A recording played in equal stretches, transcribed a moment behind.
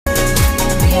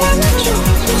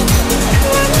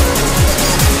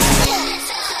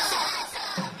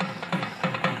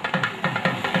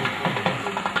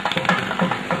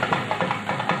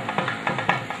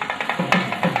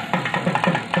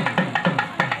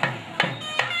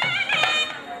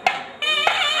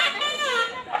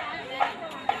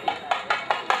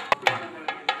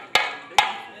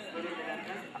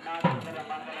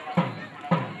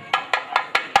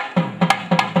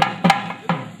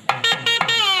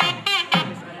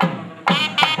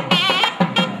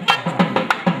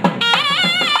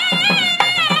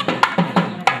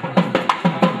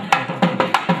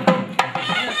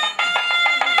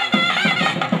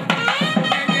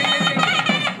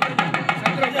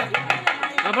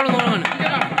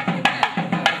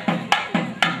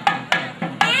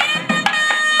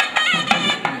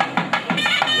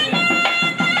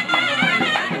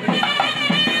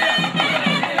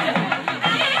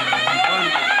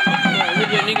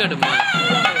கேட்டுமா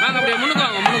வாங்க அப்படியே முன்னுக்கு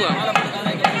வாங்க முன்னுக்கு வாங்க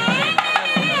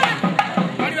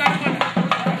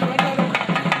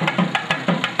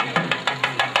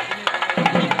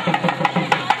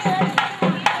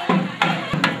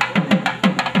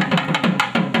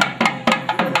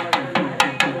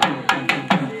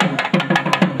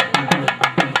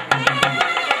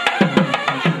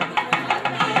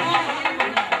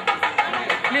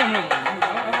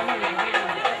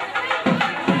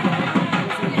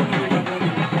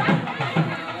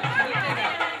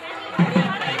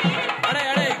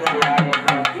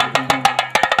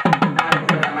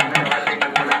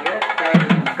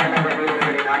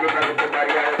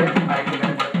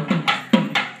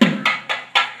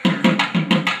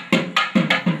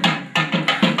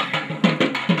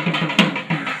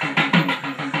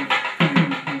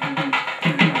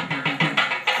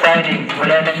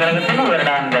விளையாட்டுக்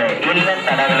வருடாந்த இல்ல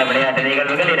தடகள விளையாட்டு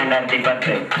நிகழ்வுகள்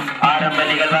 2010 ஆரம்ப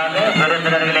நிகழ்வாக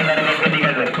விருந்தினர்களை வரவேற்கும்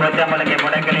நிகழ்வு கோச்சம்பளக்கை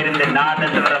முடக்கில் இருந்து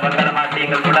நாதசுவர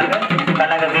மங்களமாசியங்கள் தொடங்க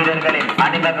கழக வீரர்களின்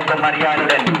அணிவகுப்பு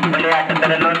மரியாதையுடன் விளையாட்டு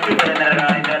திறன் நோக்கி விருந்தினர்கள்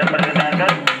அழைத்து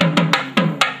வரப்படுகிறார்கள்.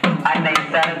 அன்னை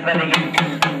சரஸ்வதியின்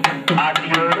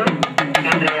ஆசியோடு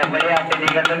இன்றைய விளையாட்டு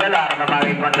நிகழ்வுகள்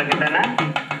ஆரம்பமாகிக் கொண்டிருக்கின்றன.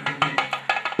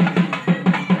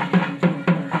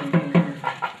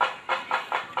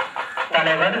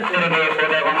 தலைவர் திரு வே.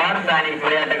 உதயகுமார், சைனிக்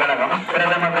விளையாட்டுக் கழகம்.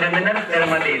 பிரதம விருந்தினர்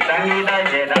திருமதி சங்கீதா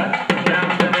ஜெயதாஸ், கிராம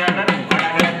சபையாளர்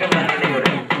வடகிழக்கு மல்லியூர்.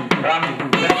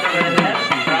 சிறப்பு விருந்தினர்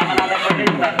ராமநாதபதி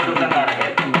சத்ரு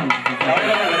சங்காரகர்.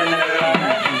 கௌரவ விருந்தினர்களாக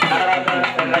நடராஜன்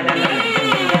செல்வச்சந்திரன்,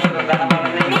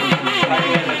 கனமவதி,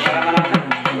 பரிவேல் கரமநாதன்,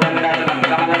 வெங்கடாச்சலம்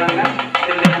கமலரங்கன்,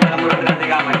 தில்லைநந்தனம்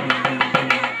ரசிகாமணி.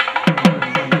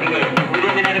 இங்கு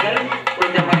விருந்தினர்கள்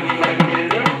கொஞ்சமணிக்கு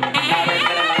மடக்கிலிருந்து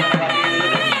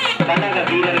கழக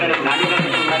வீரர்களின்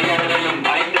அணிவகுப்பு மரியாதைகளும்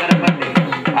அழைத்து வரப்பட்டு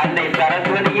அன்னை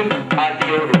சரஸ்வதியின்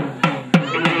ஆசியோடு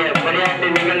இன்றைய விளையாட்டு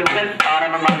நிகழ்வுகள்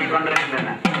ஆரம்பமாகிக் கொண்டிருக்கின்றன.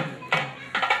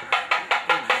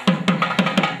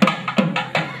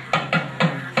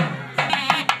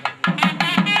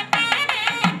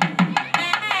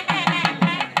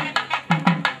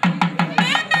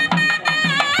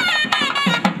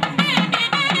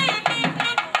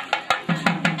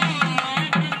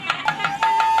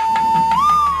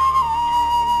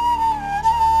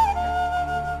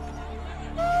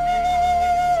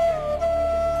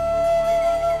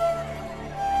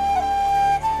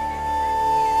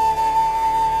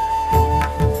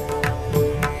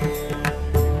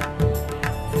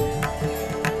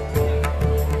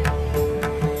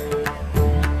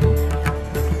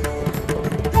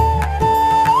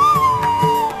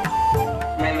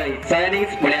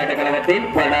 சைனிக் விளையாட்டுக் கழகத்தின்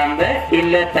வருடாந்த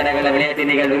இல்ல தடகள விளையாட்டு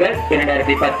நிகழ்வுகள்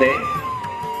 2010.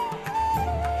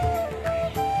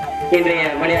 இன்றைய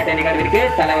விளையாட்டு நிகழ்விற்கு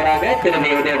தலைவராக திரு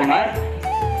வே. உதயகுமார்,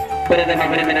 பிரதம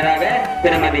விருந்தினராக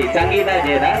திருமதி சங்கீதா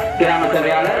ஜெயதாஸ், கிராம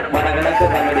சபையாளர் வடகிழக்கு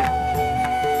மல்லியூர்.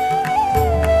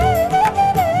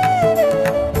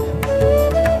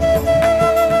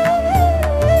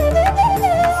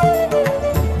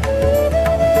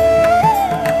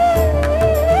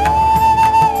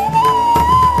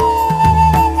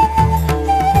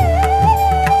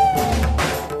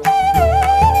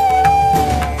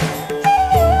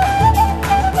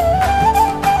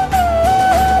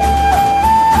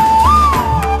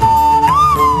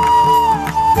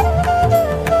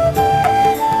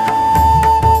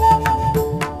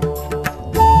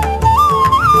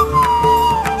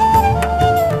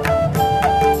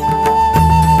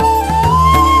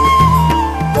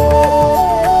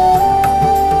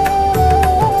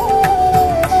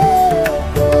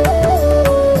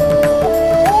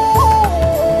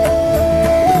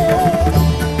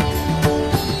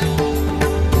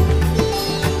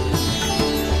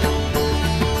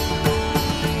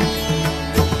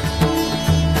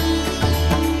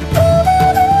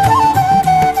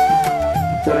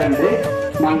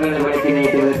 மங்கள விளக்கினை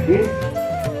ஏற்றுவதற்கு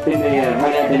இன்றைய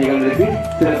விளையாட்டு நிகழ்வுக்கு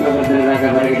சிறப்பு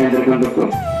விருந்தினராக வருகை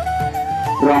தந்திருக்கின்றோம்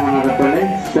ராமநாதபதி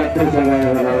சத்ரு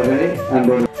சங்காரகர் அவர்களை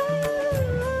அன்போடு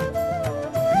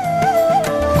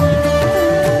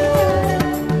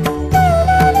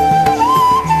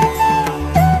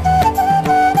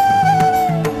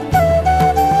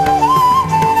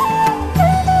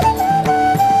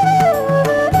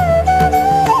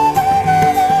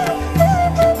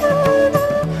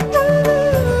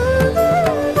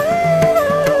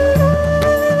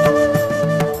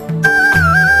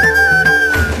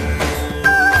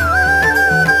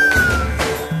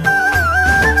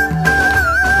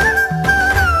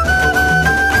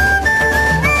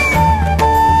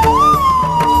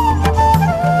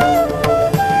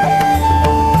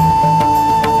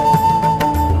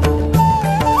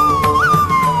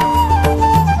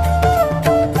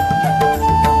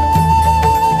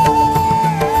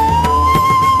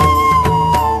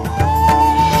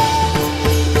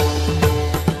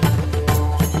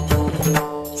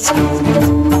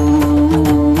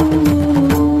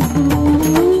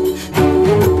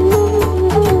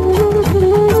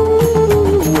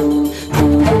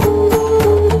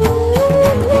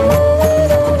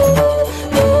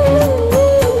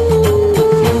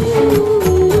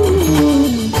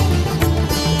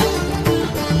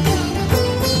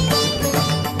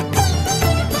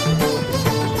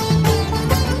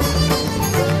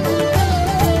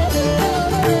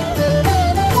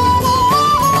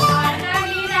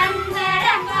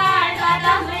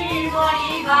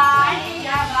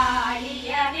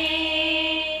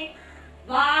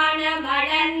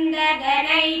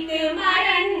தனைத்து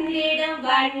மறந்திடும்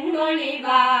வன்மொழி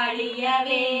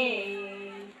வாழியவே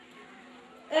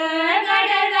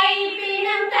கடல்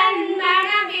வைப்பினும் தன்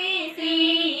மனம் வீசி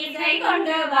இசை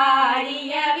கொண்டு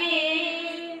வாழியவே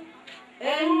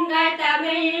எங்கள்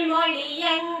தமிழ் மொழி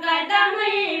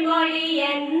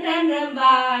என்றென்றும்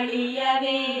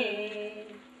வாழியவே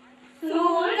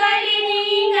சூழ்களி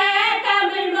நீங்க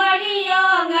தமிழ்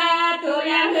மொழியோங்க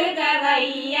துலங்குக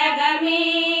வையகமே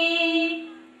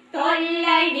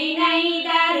தொல்லை வினை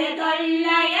தரு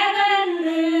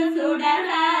தொல்லையகன்று சுடர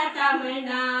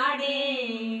தமிழ்நாடே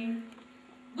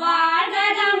வாழ்க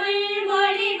தமிழ்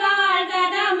மொழி வாழ்க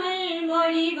தமிழ்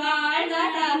மொழி வாழ்க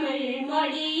தமிழ்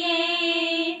மொழியே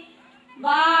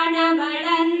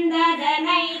வானமளந்ததனைத்து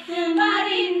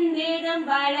மறிந்திடும்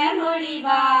வளமொழி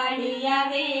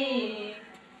வாழியவே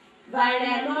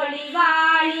வளமொழி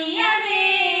வாழியவே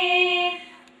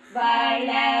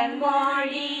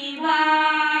வளமொழி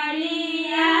வாழியவே.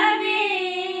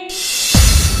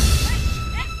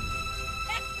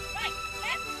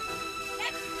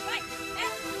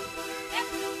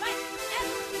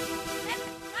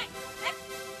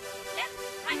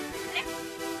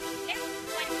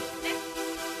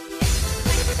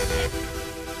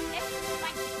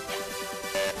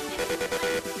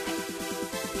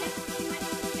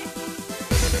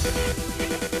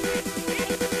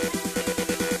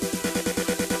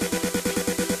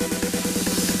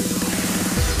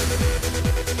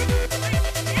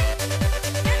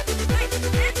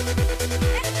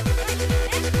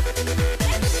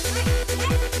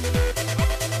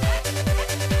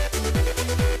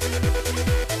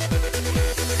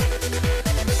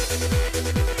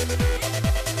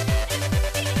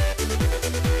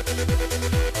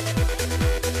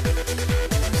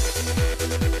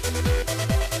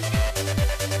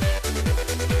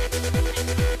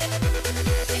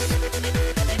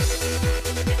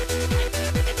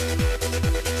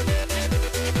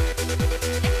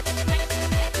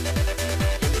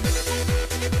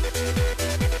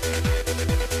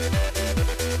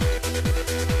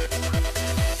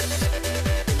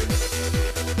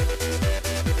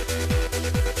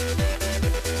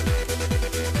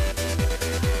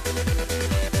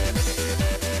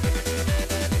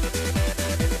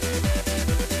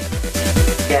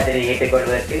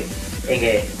 ஏற்றுக்கொள்வதற்கு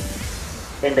இங்கே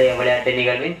இன்றைய விளையாட்டு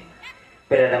நிகழ்வின்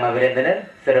பிரதம விருந்தினர்,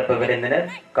 சிறப்பு விருந்தினர்,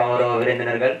 கௌரவ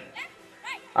விருந்தினர்கள்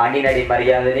அணிநடி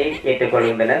மரியாதையை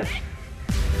ஏற்றுக்கொள்கின்றனர்.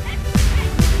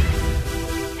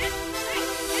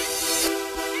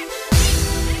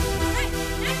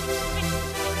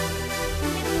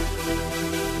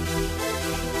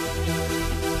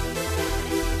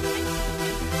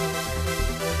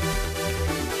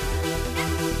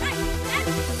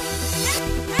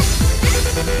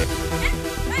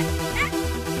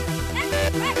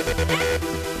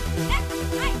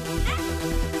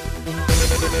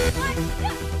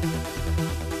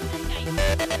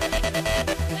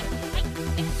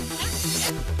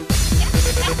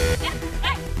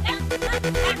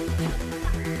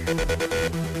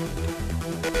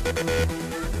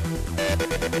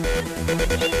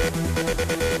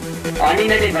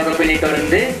 அணிநடை வகுப்பினை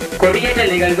தொடர்ந்து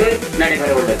கொடியேற்றல் நிகழ்வு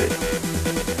நடைபெற உள்ளது.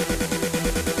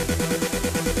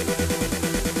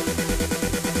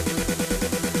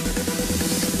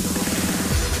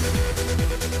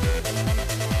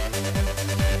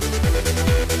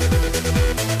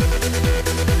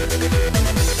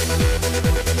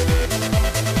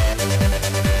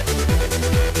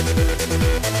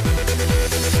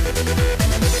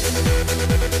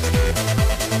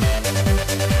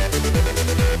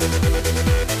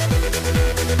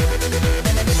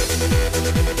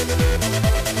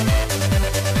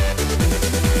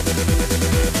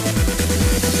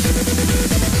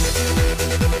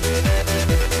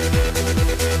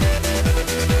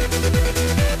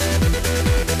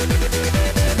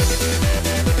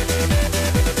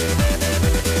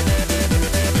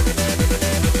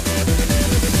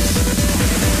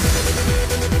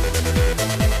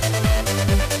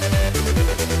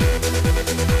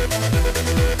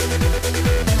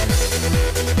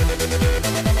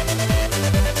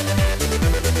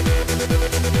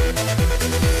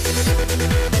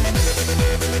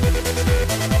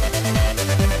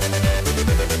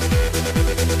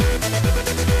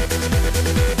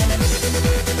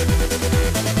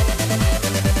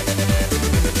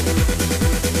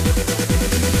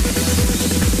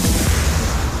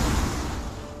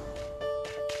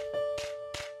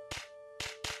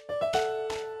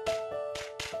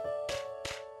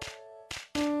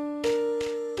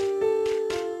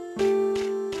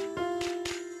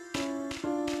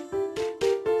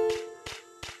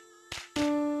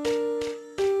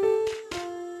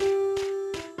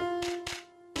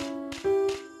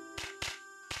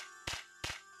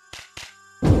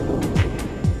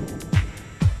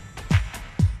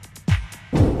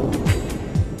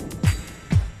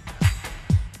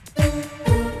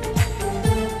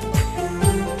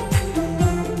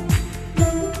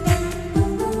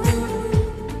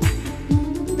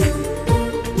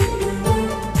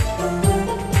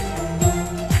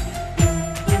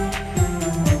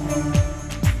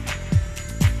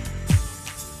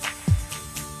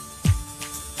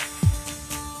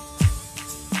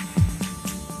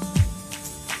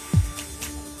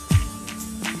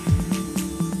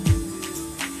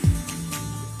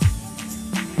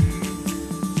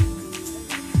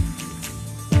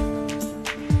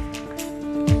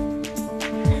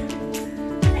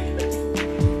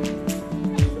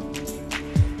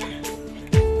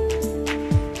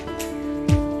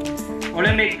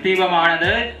 ஒலிம்பிக்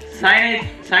தீபமானது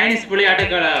சைனீஸ்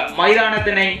விளையாட்டுகள்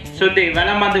மைதானத்தினை சுற்றி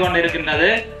வலம் வந்து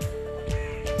கொண்டிருக்கின்றது.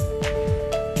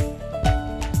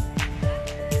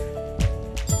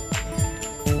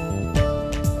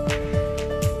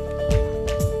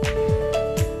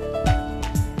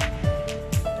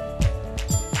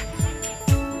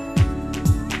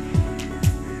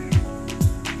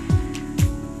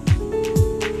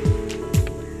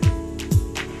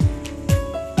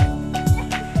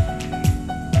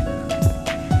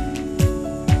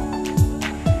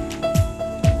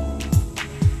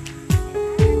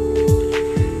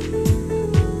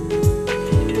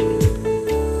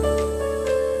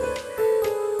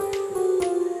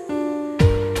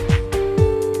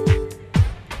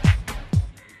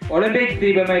 ஒலிம்பிக்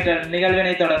தீபமேற்றல்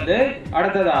நிகழ்வினை தொடர்ந்து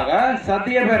அடுத்ததாக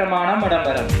சத்திய பெருமானம்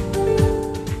இடம்பெறும்.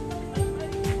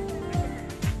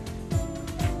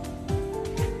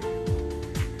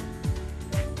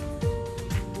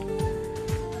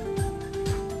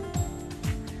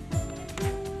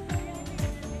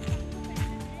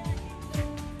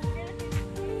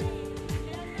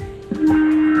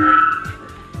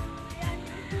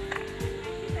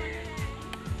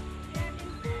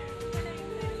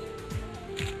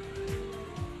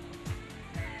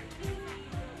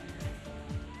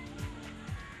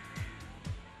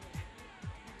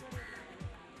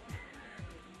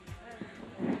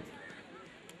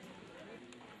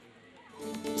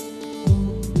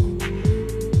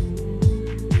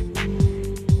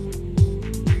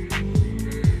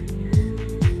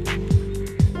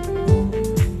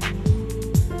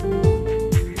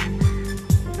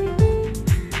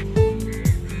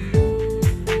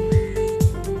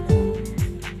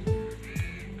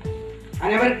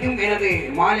 அனைவருக்கும் எனது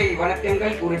மாலை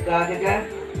வணக்கங்கள் குறித்தாக.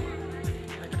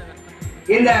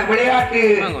 இந்த விளையாட்டு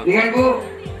நிகழ்வு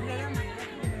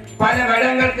பல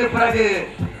வருடங்களுக்கு பிறகு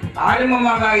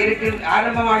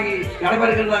ஆரம்பமாகி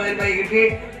நடைபெறுகின்றது என்பதை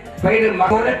பயிரும்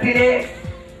மகரத்திலே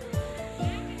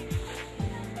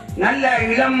நல்ல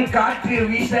இளம் காற்று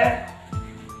வீச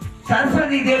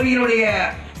சரஸ்வதி தேவியினுடைய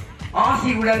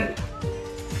ஆசியுடன்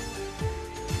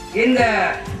இந்த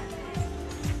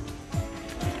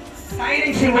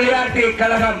சைனீஸ் விளையாட்டு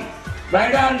கழகம்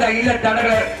வருடாந்த இல்ல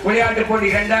தடகள விளையாட்டு போட்டி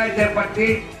 2010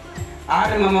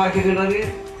 ஆரம்பமாக்குகின்றது.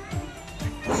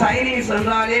 சைனீஸ்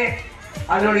என்றாலே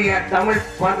அதனுடைய தமிழ்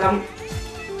பதம்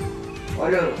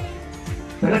ஒரு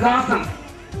பிரகாசம்.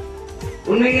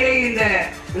 உண்மையிலே இந்த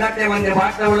விளையாட்டை வந்து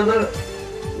பார்த்த பொழுது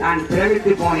நான்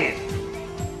பிரமித்து போனேன்.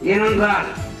 ஏனென்றால்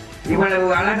இவ்வளவு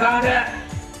அழகாக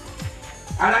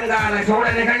அலங்கார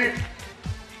சோழனைகள்,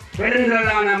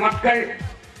 பெருந்திரளான மக்கள்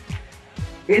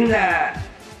இந்த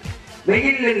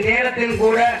வெயில் நேரத்தில்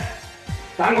கூட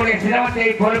தங்களுடைய சிரமத்தை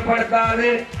பொருட்படுத்தாது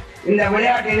இந்த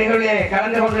விளையாட்டு நிகழ்விலே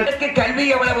கலந்து கொண்டதற்கு கல்வி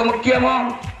எவ்வளவு முக்கியமோ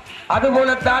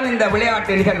அதுபோலத்தான் இந்த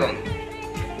விளையாட்டு நிகழ்வும்.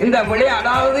 இந்த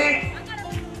அதாவது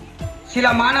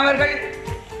சில மாணவர்கள்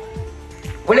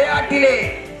விளையாட்டிலே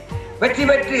வெற்றி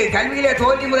பெற்று கல்வியிலே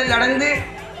தோல்வி முதல் அடைந்து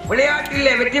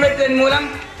விளையாட்டிலே வெற்றி பெற்றதன் மூலம்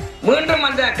மீண்டும்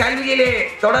அந்த கல்வியிலே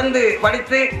தொடர்ந்து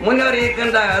படித்து முன்னேறி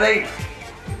இருக்கின்றதை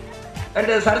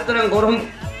என்று சரித்திரம் கூறும்.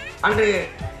 அன்று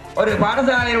ஒரு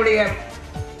பாடசாலையுடைய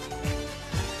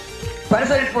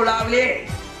பரிசளிப்பு விழாவிலே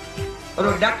ஒரு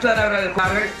டாக்டர் அவர்கள்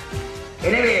இருப்பார்கள்.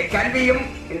 எனவே கல்வியும்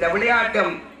இந்த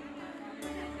விளையாட்டும்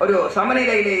ஒரு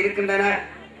சமநிலையிலே இருக்கின்றன.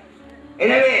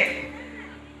 எனவே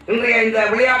இன்றைய இந்த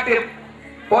விளையாட்டு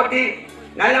போட்டி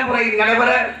நல்ல முறையில்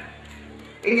நடைபெற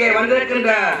இங்கே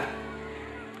வந்திருக்கின்ற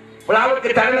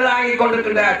விழாவுக்கு தலைமை தாங்கி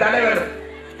கொண்டிருக்கின்ற தலைவர்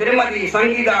திருமதி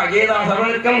சங்கீதா ஜெயதாஸ்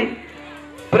அவர்களுக்கும்,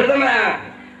 பிரதம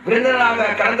விருந்தினராக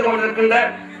கலந்து கொண்டிருக்கின்ற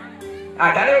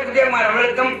தலைவர் விஜயகுமார்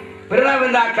அவர்களுக்கும், பிரதம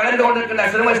விருந்தாக கலந்து கொண்டிருக்கின்ற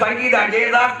திருமதி சங்கீதா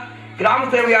ஜெயதாஸ், கிராம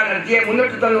சேவையாளர் ஜே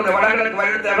 390 வடகிழக்கு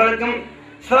வழிநடத்த அவர்களுக்கும்,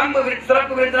 சிறப்பு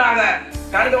விருந்தினராக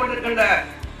கலந்து கொண்டிருக்கின்ற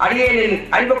அடியேனின்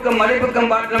அன்புக்கும்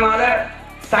மதிப்புக்கும் பாத்திரமாக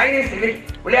சைனீஸ்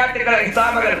விளையாட்டுகளை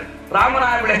ஸ்தாபகர்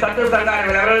ராமநாதபுர சத்துரு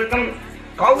சங்காரர்கள் அவர்களுக்கும்,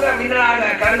 கௌரவ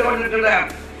விருந்தினராக கலந்து கொண்டிருக்கின்ற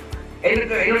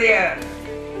என்னுடைய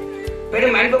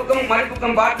பெரும் அன்புக்கும்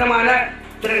மதிப்புக்கும் பாத்திரமான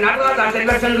திரு நடராஜா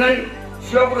செல்வச்சந்திரன்,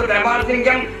 சிவகுரு தபால்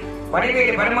சிங்கம்,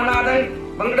 வடிவேலி பரமநாதன்,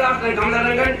 வெங்கடாசன்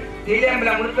கமலரங்கன்,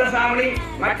 தீலேம்பல முருகசாமி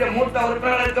மற்றும் மூத்த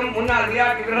உறுப்பினர்களுக்கும் முன்னாள்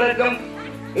விளையாட்டு வீரர்களுக்கும்,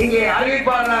 இங்கே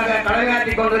அறிவிப்பாளராக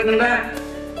கடமையாற்றிக் கொண்டிருக்கின்ற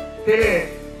திரு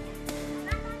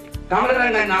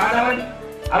கமலரங்கன் ஆதவன்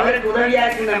அவருக்கு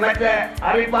உதவியாகின்ற மற்ற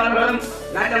அறிவிப்பாளர்களும்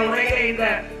நல்ல முறையில் இந்த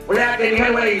விளையாட்டு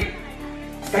நிகழ்வுகளை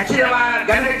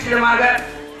கனகச்சிதமாக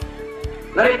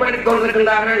நிறைப்படுத்திக்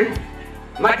கொண்டிருக்கின்றார்கள்.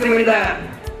 மற்றும் இந்த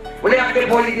விளையாட்டு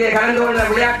போட்டியை கலந்து கொண்ட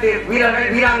விளையாட்டு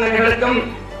வீரர்கள் வீராங்கனைகளுக்கும்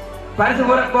பரிசு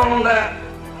பெறப் போகின்ற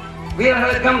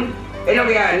வீரர்களுக்கும்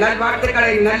என்னுடைய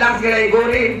நல்வாழ்த்துக்களை நல்லாசிகளை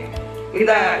கூறி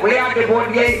இந்த விளையாட்டு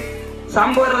போட்டியை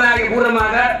சம்பிரதாய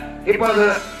பூர்வமாக இப்பொழுது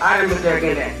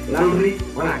ஆரம்பித்திருக்கின்றேன். நன்றி,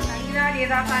 வணக்கம்.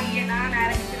 நான்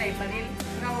ஆரம்பித்து வைப்பதில்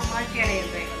மிகவும் மகிழ்ச்சி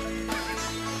அடைகின்றேன்.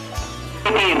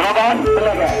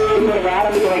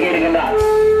 ஆரம்பித்து வைக்க இருக்கின்றார்.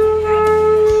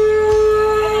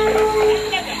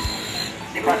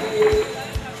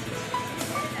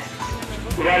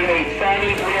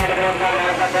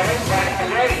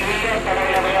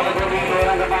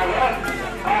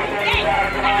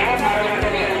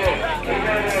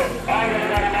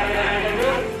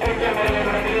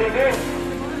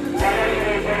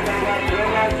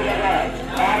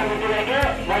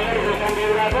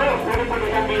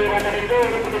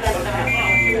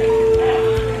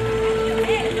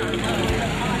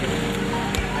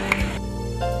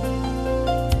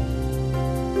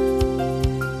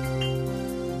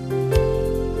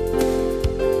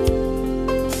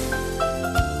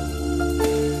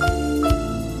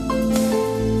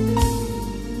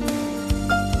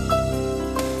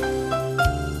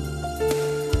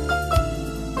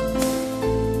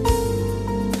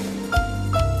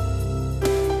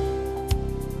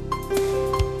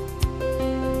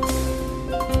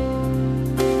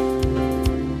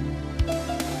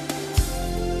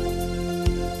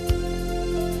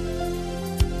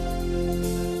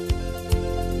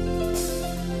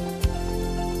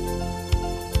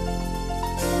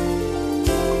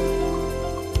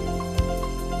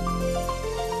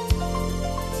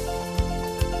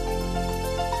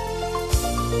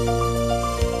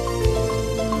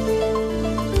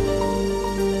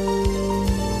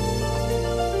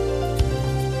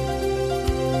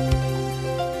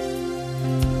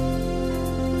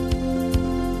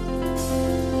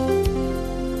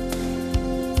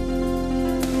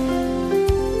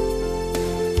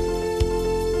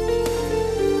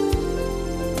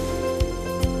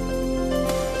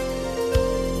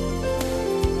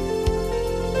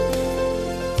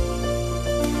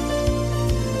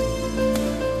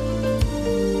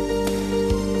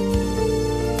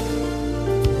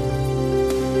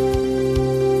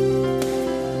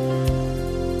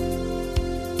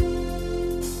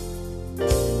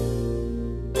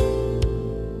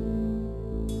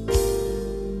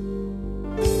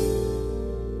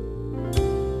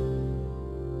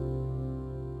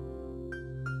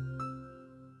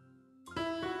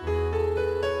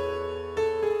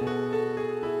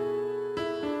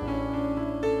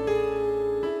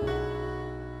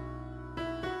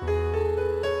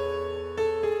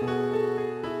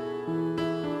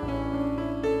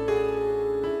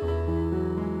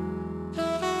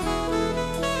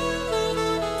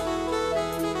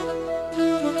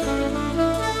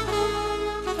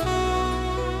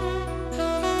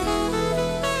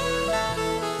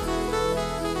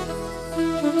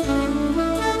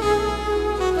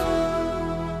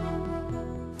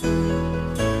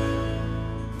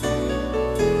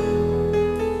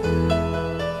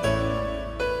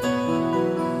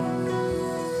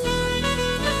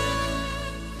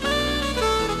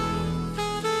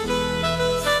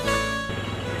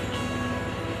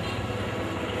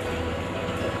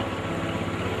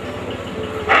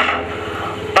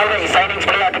 சைனிங்ஸ்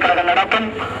விளையாட்டுக் கழகம் நடத்தும்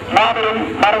மாபெரும்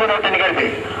மரபுநோட்டு நிகழ்வு.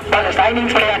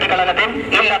 சைனிங்ஸ் விளையாட்டுக் கழகத்தின்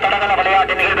இல்ல தடகள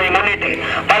விளையாட்டு நிகழ்வை முன்னிட்டு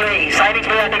பல்வை சைனிங்ஸ்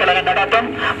விளையாட்டுக் கழகம் நடத்தும்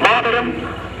மாபெரும்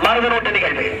மரபுநோட்டு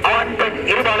நிகழ்வு. ஆண் பெண்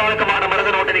இருபாலாருக்குமான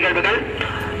மரபுநோட்டு நிகழ்வுகள்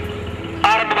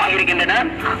ஆரம்பமாக இருக்கின்றன.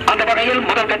 அந்த வகையில்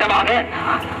முதல் கட்டமாக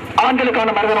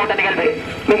ஆண்களுக்கான மரபுநோட்ட நிகழ்வு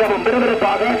மிகவும்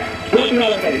விறுவிறுப்பாக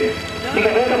போட்டியாளர்கள் மிக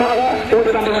வேகமாக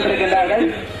போட்டு தந்து கொண்டிருக்கின்றார்கள்.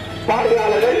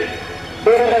 பார்வையாளர்கள்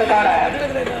வீரர்களுக்கான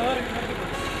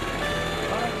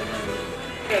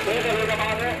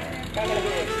வேகமாக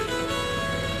தங்களது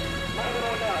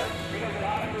மரபுநோட்ட நிகழ்வு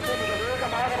ஆரம்பித்து மிக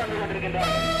வேகமாக வந்து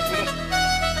கொண்டிருக்கின்றார்கள்.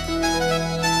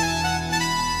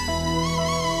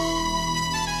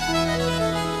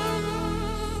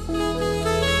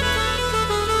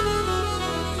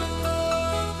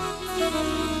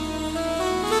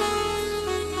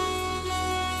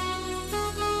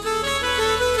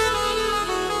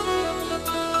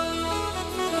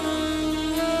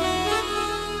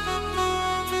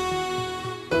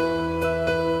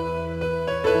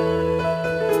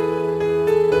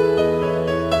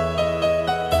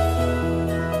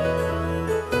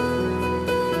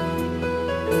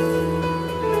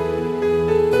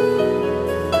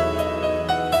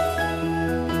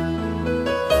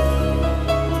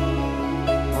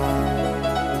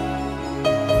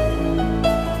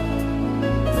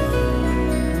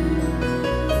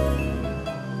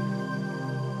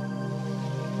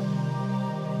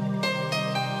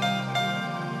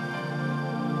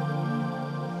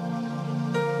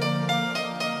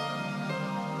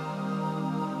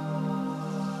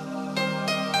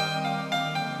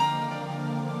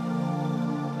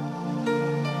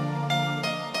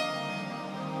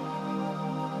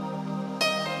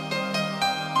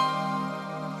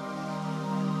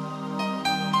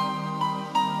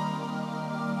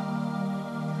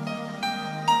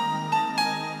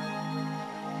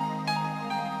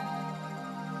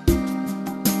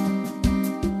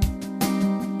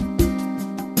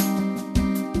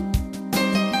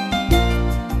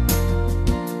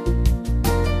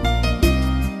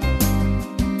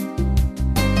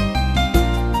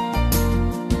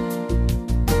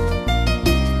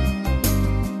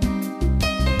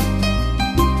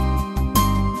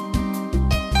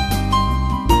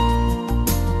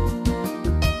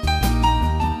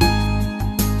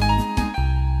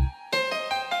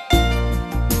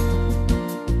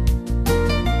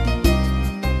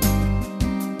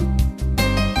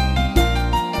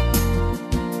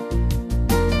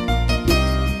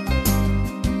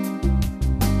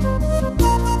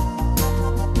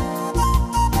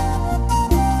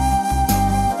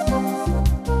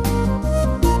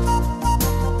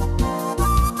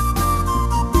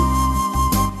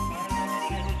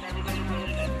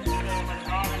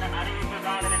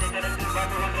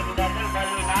 வந்து கொண்டிருக்கிறார்கள்.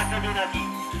 பள்ளி நாட்டை நோக்கி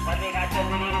பள்ளி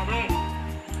நாட்டில் இருந்து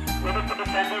புதுப்புட்டு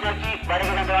சந்தை நோக்கி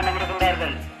வருகின்ற வண்ணம்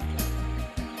இருக்கின்றார்கள்.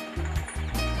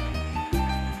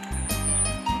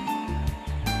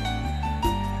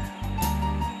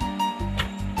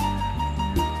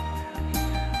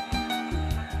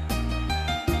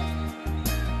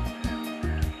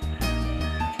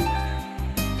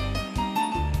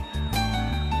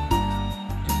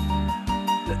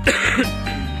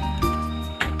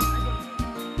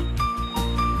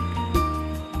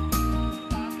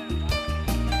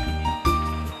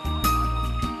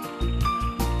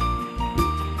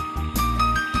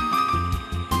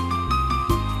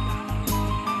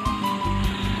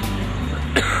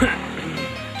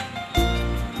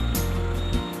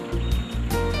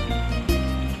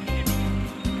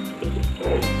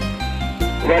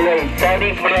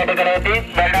 சைனீஸ் விளையாட்டு கழகத்தில்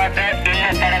வரலாற்று இல்ல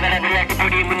தடகள விளையாட்டு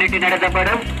போட்டியை முன்னிட்டு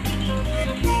நடத்தப்படும்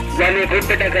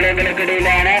குறிப்பிட்ட கலைஞர்களுக்கு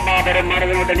இடையிலான மாபெரும்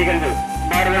மரதனோட்ட நிகழ்வு.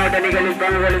 மரதனோட்ட நிகழ்வில்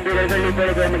பங்குகளின் வீரர்கள்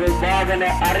இப்பொழுது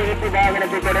வாகன அறிவிப்பு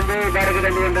வாகனத்தை தொடர்ந்து வருகை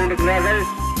தந்து கொண்டிருக்கிறார்கள்.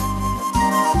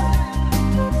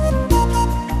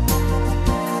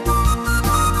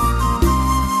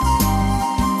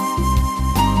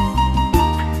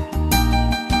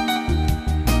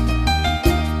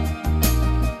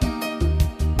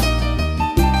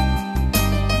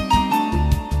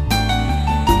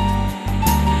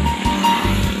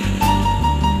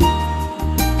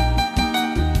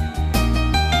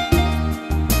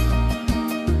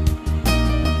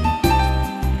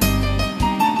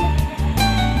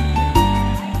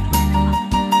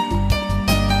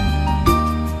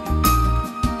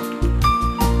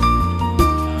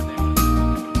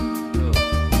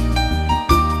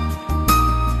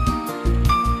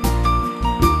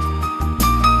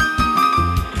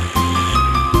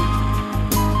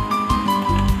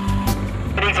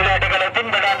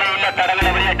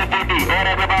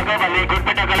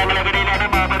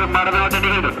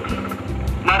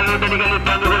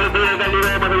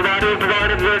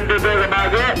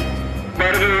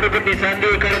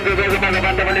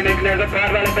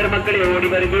 பார்வையாளர் பெருமக்களே, ஓடி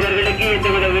வரும் வீரர்களுக்கு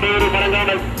எந்தவித இடையூறு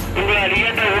வழங்காமல் உங்களால்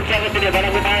இயன்ற உற்சாகத்தினை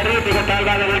வழங்குமாறு மிக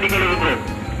தாழ்வாக வேண்டிக் கொள்கின்றோம்.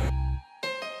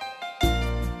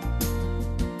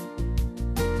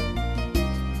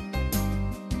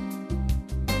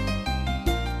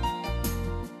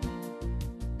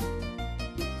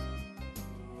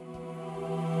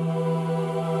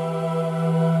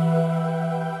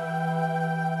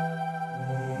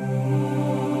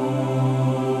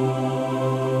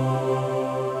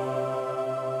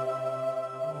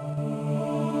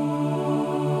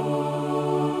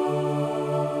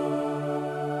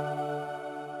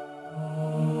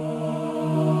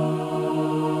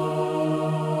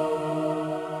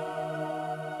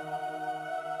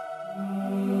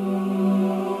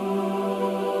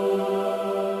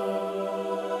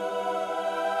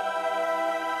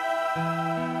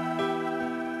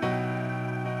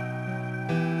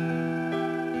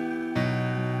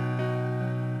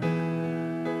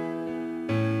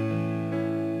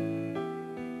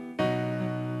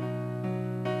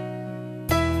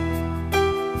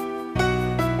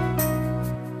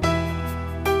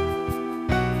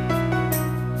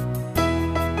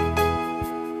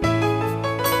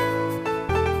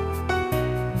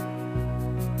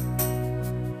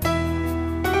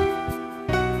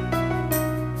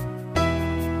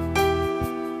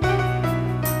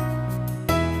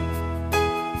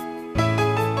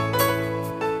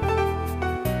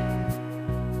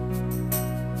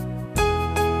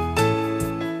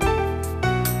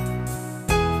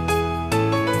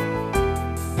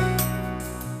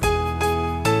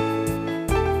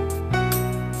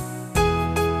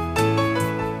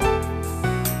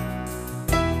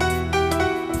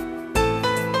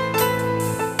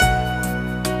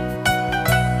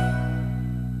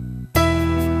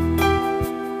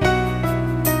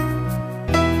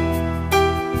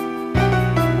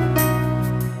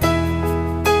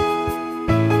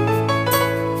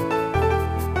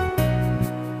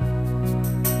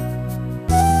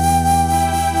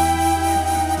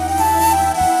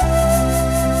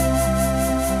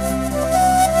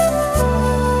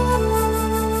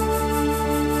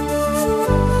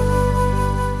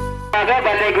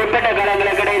 குறிப்பிட்ட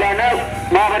காலங்களுக்கு இடையிலான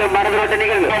மாபெரும் மரதனோட்ட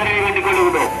நிகழ்வு வேண்டிக்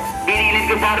கொள்கிறோம். வீதியில்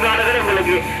இருக்கும் பார்வையாளர்கள்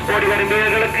உங்களுக்கு ஓடி வரும்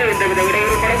வீரர்களுக்கு இந்த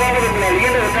இடையூறு படமாக உங்களால்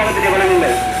இயன்ற உற்சாகத்தினை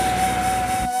வழங்குங்கள்.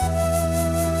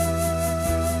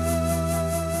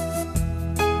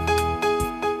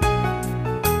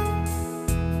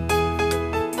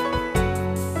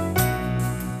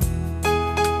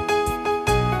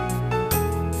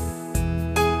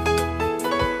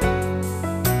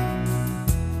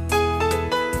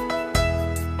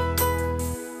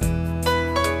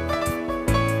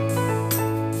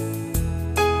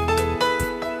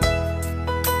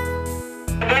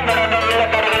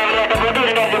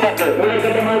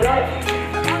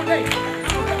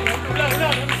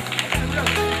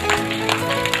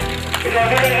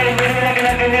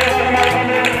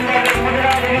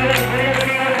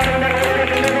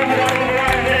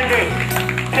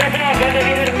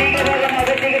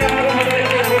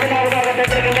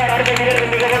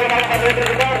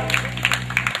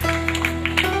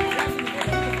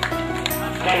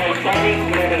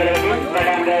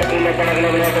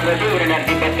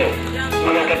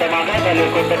 முதற்கட்டமாக பல்வேறு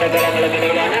குறிப்பிட்ட தளங்களுக்கு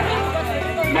இடையிலான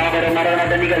மாபெரும்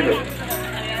மரவநாட்ட நிகழ்வு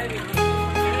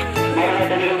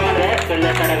நிகழ்வான செல்ல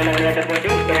தடகள விளையாட்டுப் போட்டி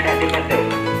 2010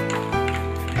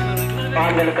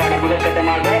 ஆண்களுக்கான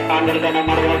முதற்கட்டமாக ஆண்களுக்கான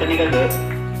மரவநாட்ட நிகழ்வு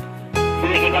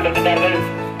இயக்கிக் கொண்டிருக்கிறார்கள்.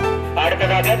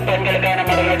 அடுத்ததாக பெண்களுக்கான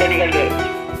மரவநாட்ட நிகழ்வு.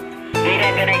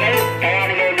 வீராங்கனைகள்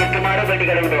தயாரிலே நிற்குமாறு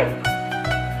வேண்டிக் கொள்கின்றோம்.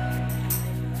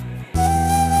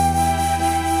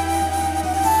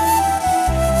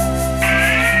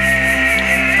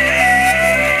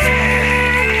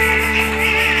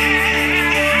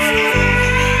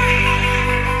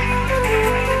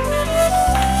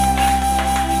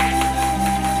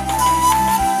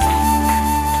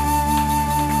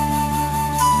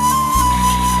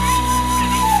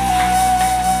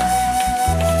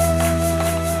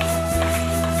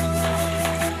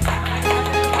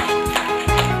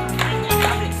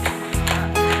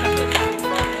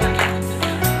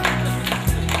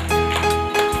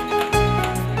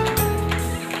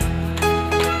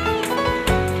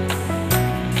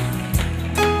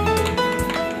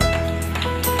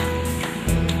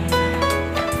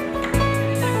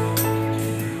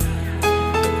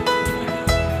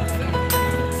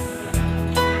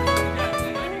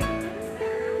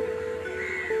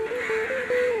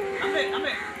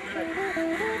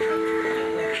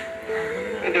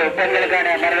 பெண்களுக்கான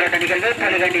மரவநாட்ட நிகழ்வு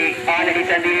பழுகண்டி ஆலடி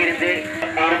சந்தையில் இருந்து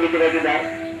ஆரம்பித்து வருகிறார்.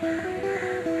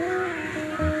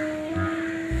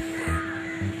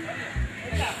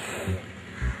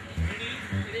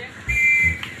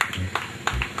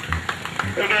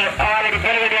 ஆலடி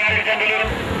பழுகண்டி ஆலடி சந்தையில்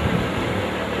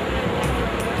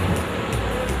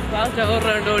ஒரு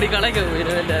 2 கோடி கணக்கு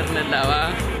போயிடுவேன்டாவா.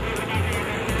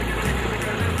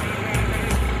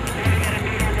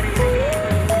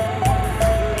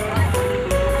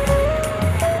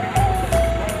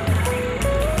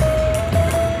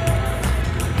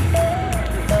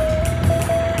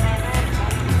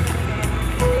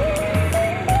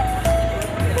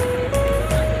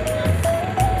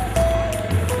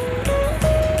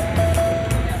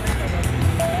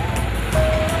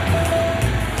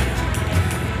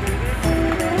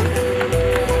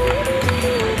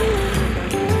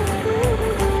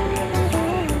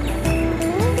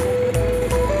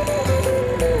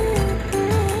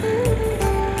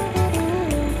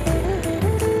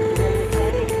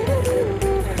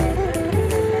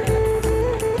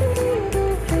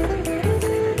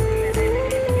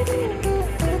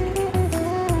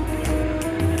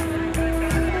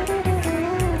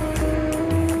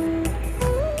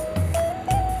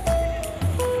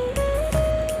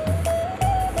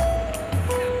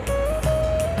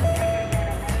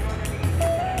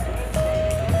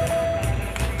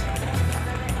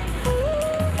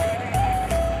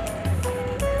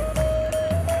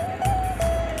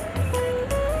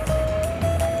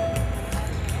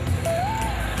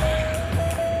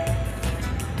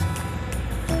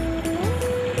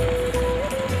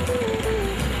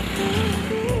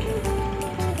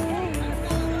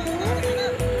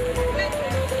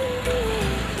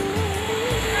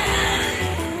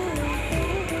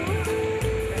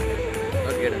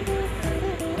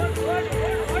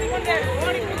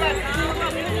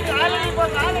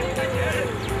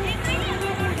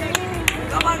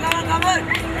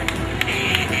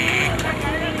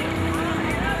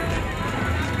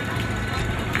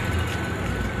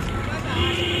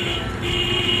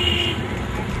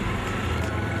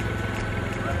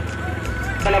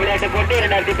 விளையாட்டுப் போட்டி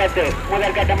 2010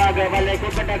 முதல் கட்டமாக வல்லை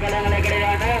குறிப்பிட்ட களங்களுக்கு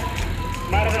இடையிலான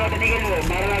மரவநாட்ட நிகழ்வு.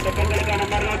 மரவநாட்ட பெண்களுக்கான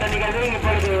மரவநாட்ட நிகழ்வு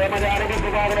இப்பொழுது எமது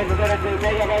அறிவிப்பு வாகனத்தில்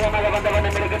வேக வேகமாக வந்த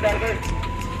வண்ணம் இருக்கின்றார்கள்.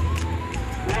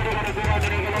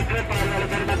 வீராங்கனைகளுக்கு பால்வாழ்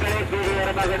பெருமக்களை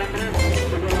சூரியரமாக நின்று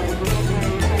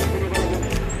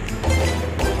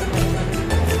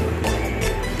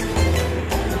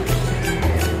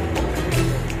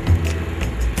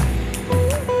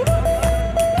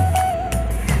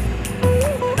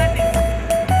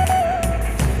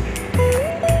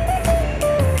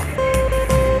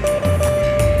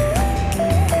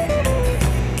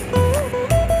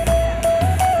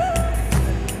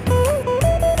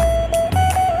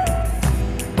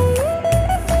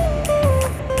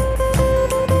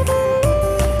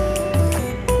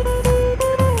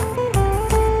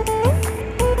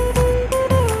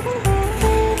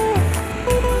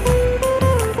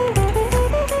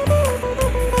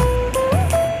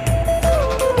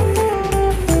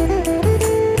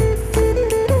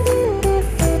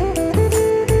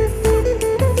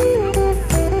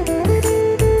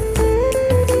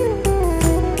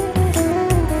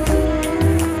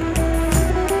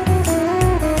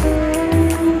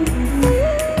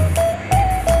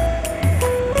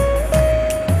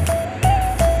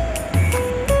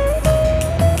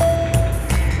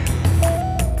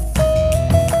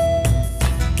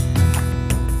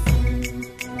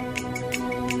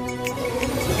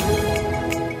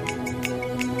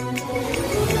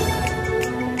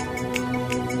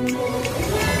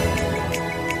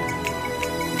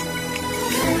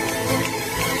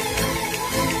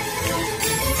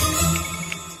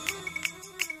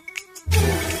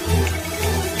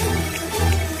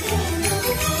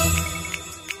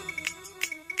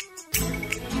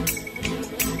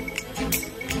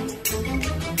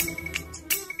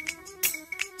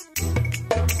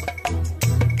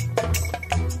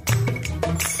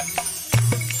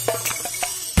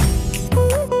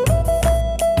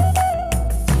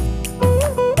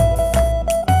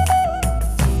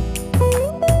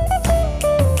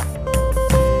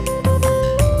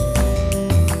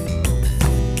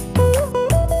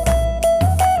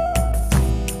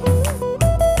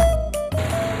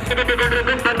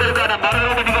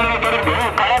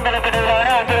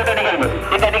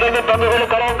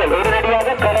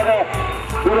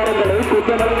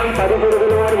குற்றமளிக்கும்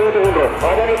பதிவுறுதலுமாறு கேட்டுக்கொண்டோம்.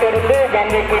 அதனைத் தொடர்ந்து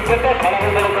கண்மைக்குட்பட்ட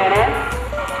கழகங்களுக்கான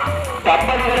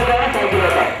கம்பெனிகளுக்கான சைக்கிள்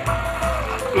ஓட்டம்.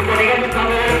 இந்த நிகழ்ச்சி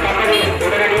சமயம் கம்பெனிகள்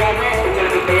உடனடியாக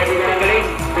உங்களுக்கு பெயர் விவரங்களை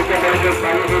குற்றமளிக்கும்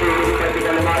பதிவு உறுதிப்படுத்திக்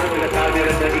கொள்ளுமாறு உள்ள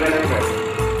சார்பில் தெரிவிக்கிறோம்.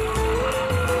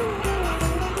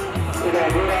 இந்த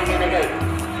வீராங்கனைகள்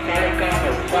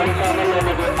சலிக்காமல்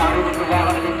நமது அறிவிப்பு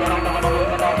வாகனத்தில் தொடர்ந்து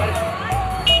கொண்டிருக்கிறார்கள்.